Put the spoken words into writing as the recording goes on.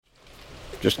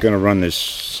Just going to run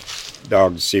this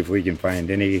dog to see if we can find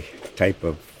any type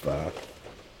of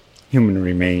human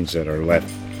remains that are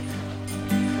left.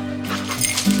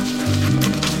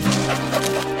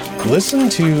 Listen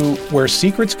to Where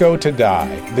Secrets Go to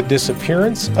Die, The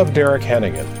Disappearance of Derek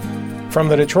Hennigan. From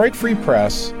the Detroit Free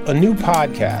Press, a new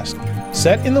podcast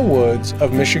set in the woods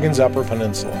of Michigan's Upper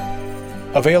Peninsula.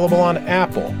 Available on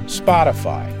Apple,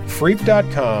 Spotify,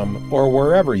 Freep.com, or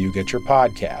wherever you get your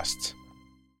podcasts.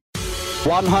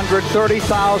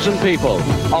 130,000 people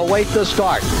await the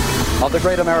start of the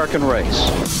Great American Race.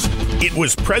 It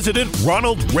was President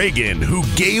Ronald Reagan who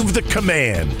gave the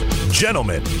command.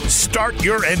 Gentlemen, start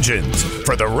your engines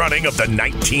for the running of the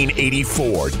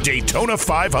 1984 Daytona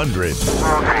 500. Daytona 500.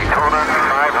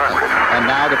 And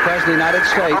now the President of the United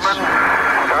States.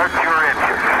 Start your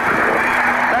engines.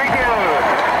 Thank you.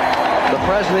 The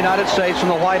President of the United States from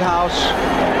the White House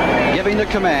giving the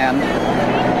command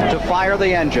to fire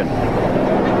the engine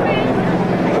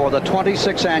for the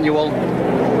 26th annual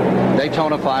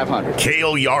Daytona 500.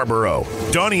 Cale Yarborough,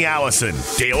 Donnie Allison,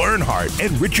 Dale Earnhardt,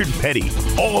 and Richard Petty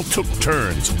all took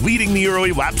turns leading the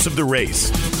early laps of the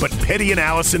race. But Petty and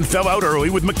Allison fell out early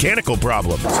with mechanical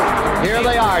problems. Here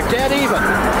they are, dead even.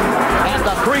 And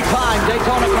the three-time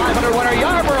Daytona 500 winner,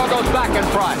 Yarborough, goes back in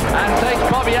front and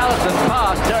takes Bobby Allison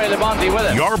past Terry Labonte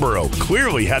with him. Yarborough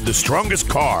clearly had the strongest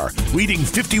car, leading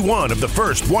 51 of the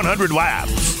first 100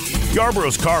 laps.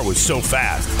 Yarborough's car was so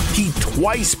fast, he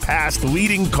twice passed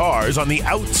leading cars on the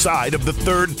outside of the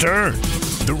third turn.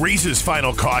 The race's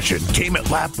final caution came at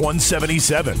lap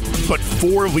 177, but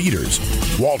four leaders,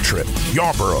 Waltrip,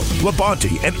 Yarborough,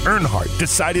 Labonte, and Earnhardt,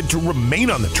 decided to remain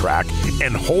on the track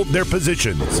and hold their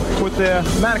positions. With the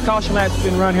amount of caution laps that's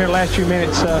been run here the last few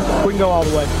minutes, we can go all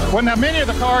the way. Well, now, many of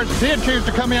the cars did choose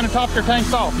to come in and top their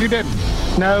tanks off. You didn't?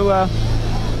 No,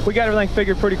 we got everything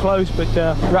figured pretty close, but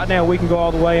right now we can go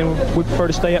all the way, and we prefer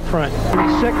to stay up front.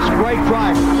 6 great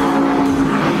drivers.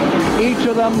 Each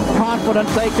of them confident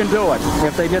they can do it.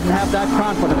 If they didn't have that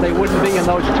confidence, they wouldn't be in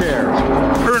those chairs.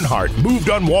 Earnhardt moved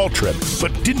on Waltrip,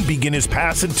 but didn't begin his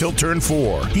pass until turn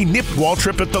 4. He nipped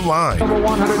Waltrip at the line. Over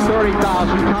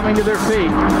 130,000 coming to their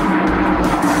feet.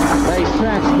 They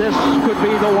sense this could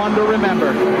be the one to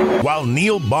remember. While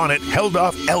Neil Bonnett held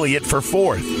off Elliott for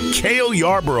 4th, Cale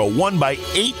Yarborough won by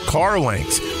 8 car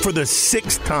lengths for the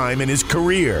 6th time in his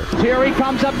career. Here he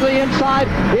comes up to the inside.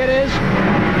 It is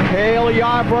Cale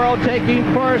Yarborough taking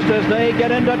first as they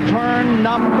get into turn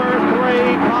number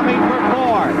 3, coming for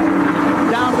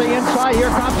 4th. Down to the inside, here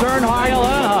comes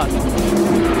Earnhardt.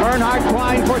 Earnhardt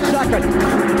trying for 2nd.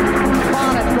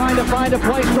 Bonnett trying to find a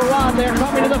place to run. They're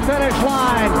coming to the finish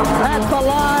line. At the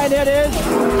line, it is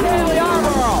Cale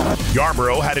Yarborough.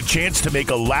 Yarborough had a chance to make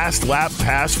a last lap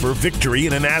pass for victory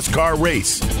in a NASCAR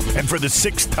race. And for the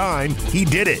 6th time, he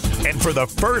did it. And for the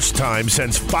first time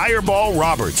since Fireball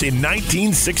Roberts in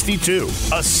 1962,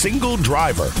 a single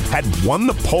driver had won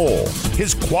the pole,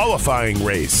 his qualifying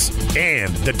race,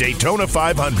 and the Daytona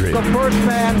 500. The first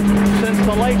man since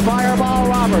the late Fireball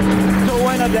Roberts to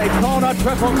win a Daytona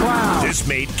Triple Crown. This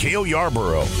made Cale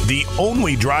Yarborough the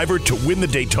only driver to win the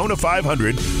Daytona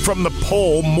 500 from the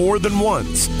pole more than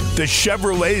once. The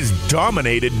Chevrolets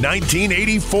dominated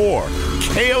 1984.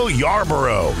 Cale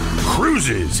Yarborough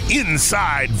cruises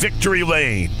inside victory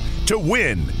lane to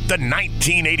win the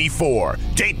 1984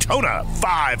 Daytona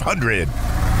 500.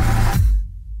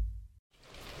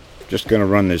 Just going to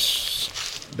run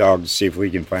this dog to see if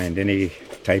we can find any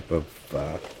type of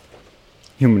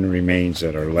human remains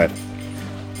that are left.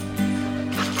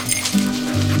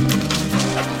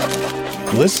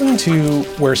 Listen to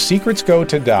Where Secrets Go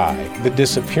to Die, The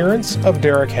Disappearance of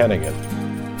Derek Hennigan.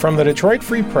 From the Detroit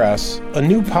Free Press, a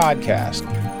new podcast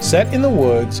set in the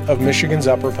woods of Michigan's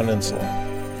Upper Peninsula.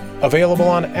 Available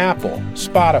on Apple,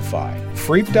 Spotify,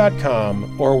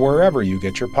 Freep.com, or wherever you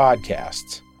get your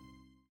podcasts.